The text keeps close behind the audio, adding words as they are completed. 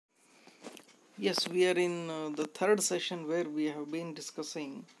Yes, we are in the third session where we have been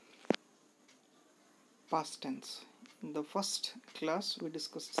discussing past tense. In the first class, we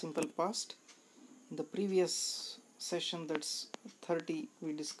discussed simple past. In the previous session, that's 30,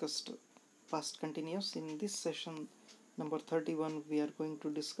 we discussed past continuous. In this session, number 31, we are going to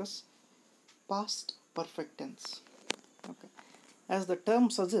discuss past perfect tense. Okay. As the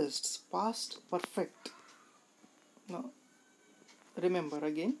term suggests, past perfect. Now, remember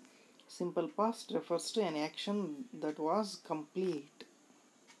again, simple past refers to an action that was complete.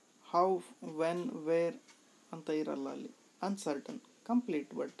 How, when, where ಅಂತ ಇರಲ್ಲ ಅಲ್ಲಿ. Uncertain, complete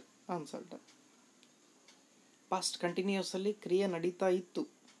but uncertain. Past continuous ಅಲ್ಲಿ ಕ್ರಿಯೆ ನಡೀತಾ ಇತ್ತು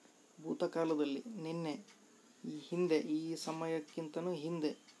ಭೂತಕಾಲದಲ್ಲಿ, ನಿನ್ನೆ, ಈ ಹಿಂದೆ, ಈ ಸಮಯಕ್ಕಿಂತನೂ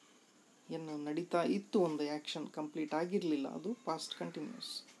ಹಿಂದೆ ಏನು ನಡೀತಾ ಇತ್ತು ಒಂದು ಆ್ಯಕ್ಷನ್, ಕಂಪ್ಲೀಟ್ ಆಗಿರಲಿಲ್ಲ, ಅದು ಪಾಸ್ಟ್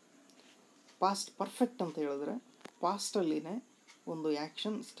ಕಂಟಿನ್ಯೂಸ್. ಪಾಸ್ಟ್ ಪರ್ಫೆಕ್ಟ್ ಅಂತ ಹೇಳಿದ್ರೆ ಪಾಸ್ಟಲ್ಲಿನೇ ಒಂದು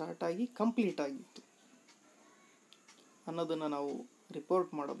ಆ್ಯಕ್ಷನ್ ಸ್ಟಾರ್ಟ್ ಆಗಿ ಕಂಪ್ಲೀಟ್ ಆಗಿತ್ತು ಅನ್ನೋದನ್ನು ನಾವು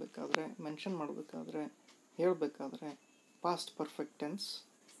ರಿಪೋರ್ಟ್ ಮಾಡಬೇಕಾದ್ರೆ, ಮೆನ್ಷನ್ ಮಾಡಬೇಕಾದ್ರೆ, ಹೇಳಬೇಕಾದ್ರೆ ಪಾಸ್ಟ್ ಪರ್ಫೆಕ್ಟ್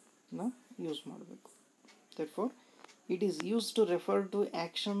ಟೆನ್ಸ್ನ ಯೂಸ್ ಮಾಡಬೇಕು. therefore it is used to refer to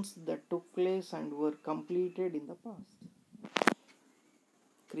actions that took place and were completed in the past.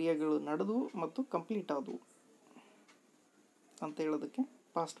 ಕ್ರಿಯೆಗಳು ನಡೆದವು ಮತ್ತು ಕಂಪ್ಲೀಟ್ ಆದವು ಅಂತ ಹೇಳೋದಕ್ಕೆ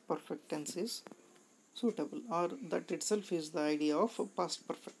past perfect tense is suitable, or that itself is the idea of past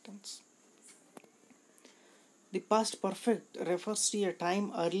perfect tense. The past perfect refers to a time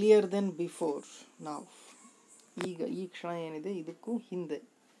earlier than before now. ಈಗ ಈ ಕ್ಷಣ ಏನಿದೆ ಇದಕ್ಕೂ ಹಿಂದೆ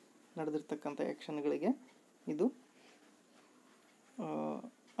ನಡೆದಿರ್ತಕ್ಕಂಥ ಆ್ಯಕ್ಷನ್ಗಳಿಗೆ ಇದು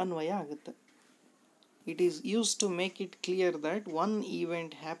ಅನ್ವಯ ಆಗುತ್ತೆ. It is use to make it clear that one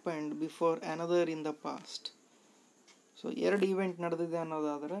event happened before another in the past. So ಎರಡು ಈವೆಂಟ್ ನಡೆದಿದೆ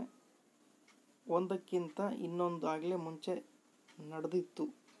ಅನ್ನೋದಾದರೆ ಒಂದಕ್ಕಿಂತ ಇನ್ನೊಂದು ಆಗಲೇ ಮುಂಚೆ ನಡೆದಿತ್ತು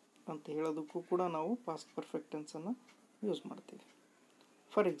ಅಂತ ಹೇಳೋದಕ್ಕೂ ಕೂಡ ನಾವು ಪಾಸ್ಟ್ ಪರ್ಫೆಕ್ಟ್ ಟೆನ್ಸನ್ನು ಯೂಸ್ ಮಾಡ್ತೀವಿ.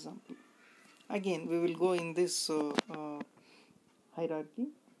 For example, again we will go in this hierarchy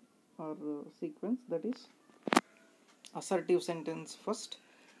or sequence, that is assertive sentence first,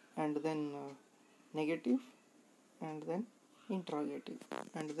 and then negative, and then interrogative,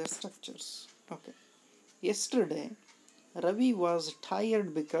 and their structures. Okay. Yesterday Ravi was tired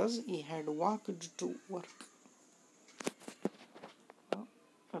because he had walked to work.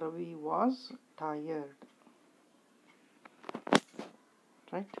 Ravi was tired,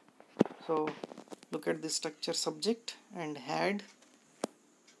 right? So look at the structure: subject and had.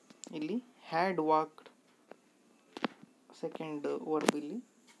 ಇಲ್ಲಿ had walked, second verb ಇಲ್ಲಿ,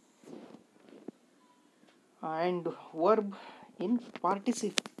 and verb in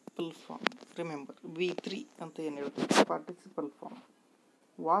participle form. Remember V3 ಅಂತ ಏನು ಹೇಳ್ತೀವಿ, participle form.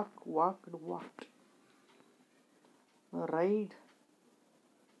 walk, walked, walked. ride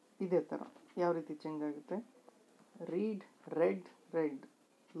ಇದೇ ಥರ ಯಾವ ರೀತಿ change ಆಗುತ್ತೆ, read, read, read.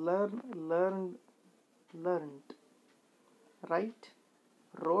 learn, learned, learned. write,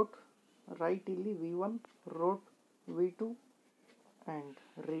 wrote, write ಇಲ್ಲಿ V1, wrote V2, and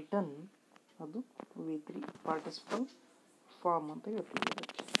written ಅದು V3, participle form ಅಂತ ಹೇಳ್ತೀವಿ.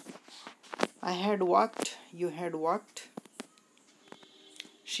 I had walked, you had walked,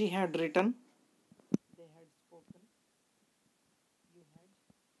 she had written, they had spoken, you had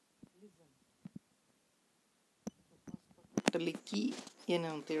listened. ಅಲ್ಲಿ key ಏನು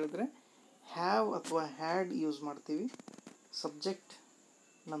ಅಂತ ಹೇಳಿದ್ರೆ have ಅಥವಾ had use ಮಾಡ್ತೀವಿ. ಸಬ್ಜೆಕ್ಟ್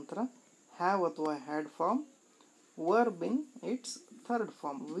ನಂತರ ಹ್ಯಾವ್ ಅಥವಾ had form, verb in its third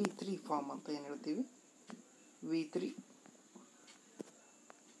form V3 form ಅಂತ ಏನು ಹೇಳ್ತೀವಿ, V3.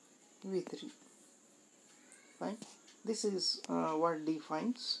 Right? This is what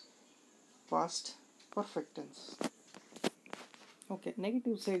defines past perfect tense. Okay,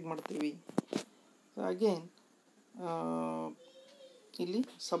 negatives ಹೇಗೆ ಮಾಡ್ತೀವಿ? So again ಇಲ್ಲಿ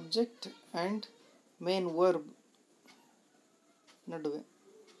ಸಬ್ಜೆಕ್ಟ್ ಆ್ಯಂಡ್ ಮೇನ್ ವರ್ಬ್ ನಡುವೆ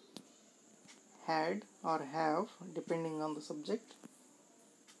had R have, depending on the subject.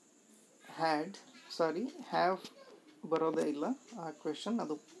 Have ಬರೋದೇ ಇಲ್ಲ ಆ ಕ್ವೆಶನ್,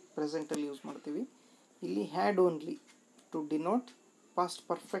 ಅದು ಪ್ರೆಸೆಂಟಲ್ಲಿ ಯೂಸ್ ಮಾಡ್ತೀವಿ. ಇಲ್ಲಿ had only to denote past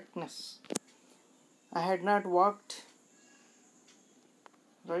perfectness. I had not walked,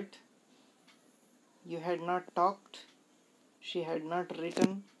 right? You had not talked, she had not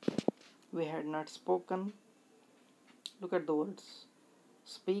written, we had not spoken. Look at the words: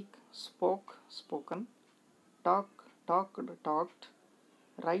 speak, spoke, spoken; talk, talked, talked;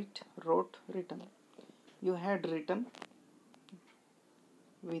 write, wrote, written. You had written,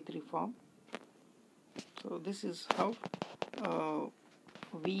 V3 form. So this is how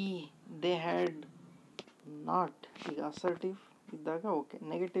they had not. ಈಗ assertive ಇದ್ದಾಗ okay,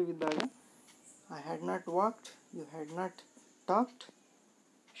 negative ಇದ್ದಾಗ I had not walked, you had not talked,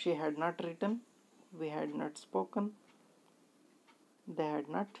 she had not written, we had not spoken, they had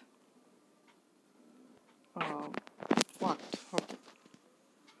not walked. Okay.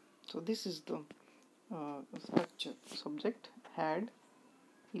 So this is the structure. Subject had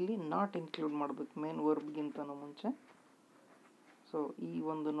ಇಲ್ಲಿ not include ಮಾಡಬೇಕು main ವರ್ಬ್ಗಿಂತನೂ ಮುಂಚೆ. So ಈ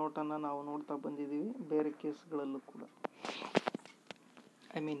ಒಂದು ನೋಟನ್ನು ನಾವು ನೋಡ್ತಾ ಬಂದಿದ್ದೀವಿ ಬೇರೆ ಕೇಸ್ಗಳಲ್ಲೂ ಕೂಡ.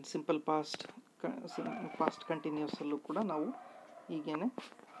 ಐ ಮೀನ್ ಸಿಂಪಲ್ ಪಾಸ್ಟ್ ಕಂಟಿನ್ಯೂಸಲ್ಲೂ ಕೂಡ ನಾವು ಹೀಗೇನೆ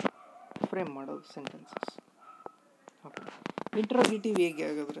ಫ್ರೇಮ್ ಮಾಡೋದು ಸೆಂಟೆನ್ಸಸ್. ಓಕೆ. ಇಂಟ್ರೋಗೇಟಿವ್ ಹೇಗೆ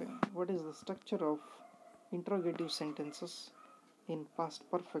ಹಾಗಾದರೆ what is the structure of interrogative sentences in past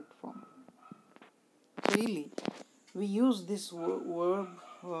perfect form? So ಇಲ್ಲಿ we use this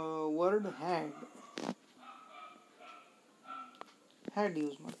word had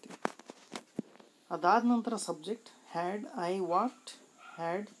use ಮಾಡ್ತೀವಿ. ಅದಾದ ನಂತರ subject had I walked,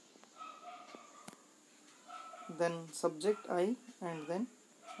 had, then subject I, and then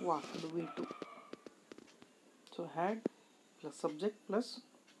walked we two. So had plus subject plus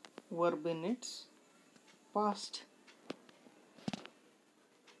verb in its past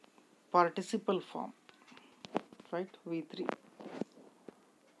participle form. Right, V3.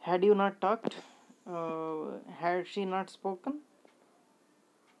 Had you not talked? Had she not spoken?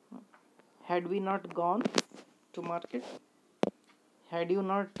 Had we not gone to market? Had you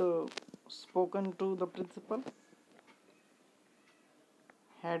not spoken to the principal?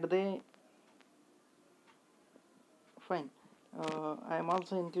 Had they? Fine. I am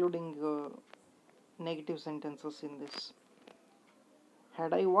also including negative sentences in this.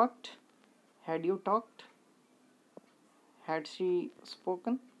 Had I walked? Had you talked? Had she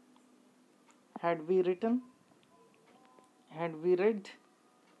spoken? Had we written? Had we read?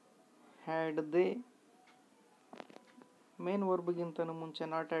 Had they? Main ವರ್ಬ್ಗಿಂತನೂ ಮುಂಚೆ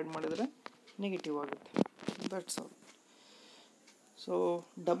not add ಮಾಡಿದರೆ negative ಆಗುತ್ತೆ. That's all. So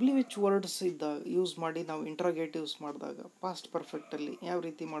WH words use ಮಾಡಿ ನಾವು ಇಂಟ್ರೋಗೇಟಿವ್ಸ್ ಮಾಡಿದಾಗ past ಪರ್ಫೆಕ್ಟಲ್ಲಿ ಯಾವ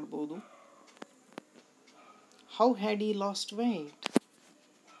ರೀತಿ ಮಾಡ್ಬೋದು? How had ಈ ಲಾಸ್ಟ್ ವೇಟ್?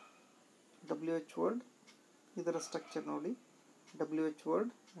 WH ವರ್ಡ್ ಇದರ ಸ್ಟ್ರಕ್ಚರ್ ನೋಡಿ. WH word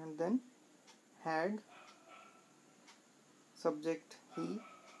and then had, subject he,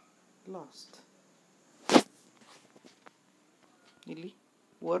 lost. ಇಲ್ಲಿ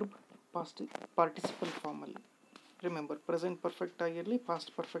ವರ್ಬ್ ಪಾರ್ಟಿಸಿಪಲ್ ಫಾರ್ಮಲ್ಲಿ. ರಿಮೆಂಬರ್, ಪ್ರೆಸೆಂಟ್ ಪರ್ಫೆಕ್ಟ್ ಆಗಿರಲಿ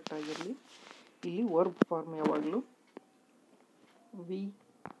ಪಾಸ್ಟ್ ಪರ್ಫೆಕ್ಟ್ ಆಗಿರಲಿ, ಇಲ್ಲಿ ವರ್ಬ್ ಫಾರ್ಮ್ ಯಾವಾಗಲೂ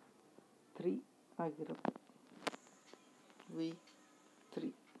V3 ಆಗಿರುತ್ತೆ.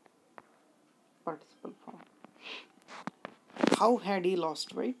 V3 participle form. How had he lost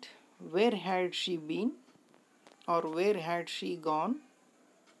weight? Where had she been? Or where had she gone?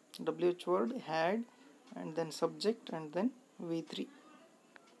 WH word had and then subject and then V3.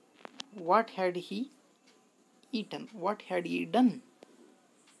 What had he eaten? What had he done?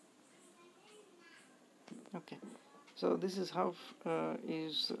 Okay. So this is how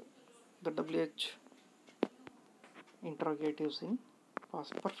is the WH interrogatives in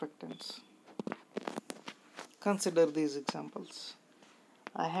past perfect tense. Consider these examples.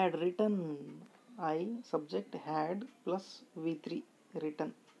 I had written, I subject had plus V3 written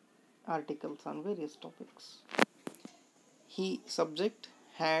articles on various topics. He subject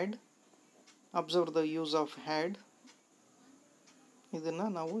had, observe the use of had, ಇದನ್ನು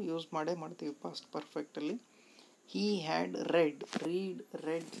ನಾವು use ಮಾಡೇ ಮಾಡ್ತೀವಿ past ಪರ್ಫೆಕ್ಟಲ್ಲಿ. He had read, read,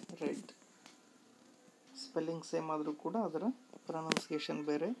 read, read. Spelling same ಆದರೂ ಕೂಡ ಅದರ pronunciation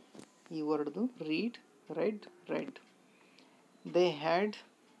ಬೇರೆ ಈ ವರ್ಡ್ದು. read, read, read. They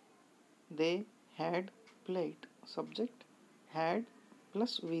had played. Subject had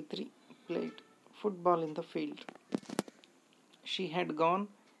plus V3 played football in the field. She had gone,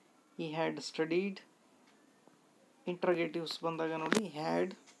 he had studied. Interrogatives ಬಂದಾಗ ನೋಡಿ had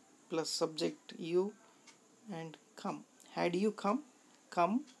plus subject you and come. Had you come,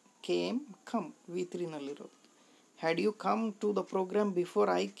 come, came, come V3 ನಲ್ಲಿರೋದು. Had you come to the program before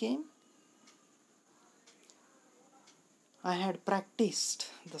I came? I had practiced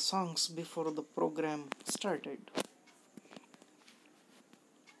the songs before the program started.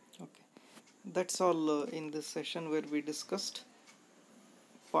 Okay, that's all in this session where we discussed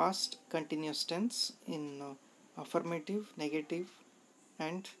past continuous tense in affirmative, negative,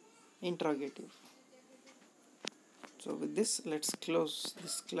 and interrogative. So with this, let's close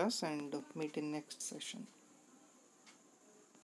this class and meet in next session.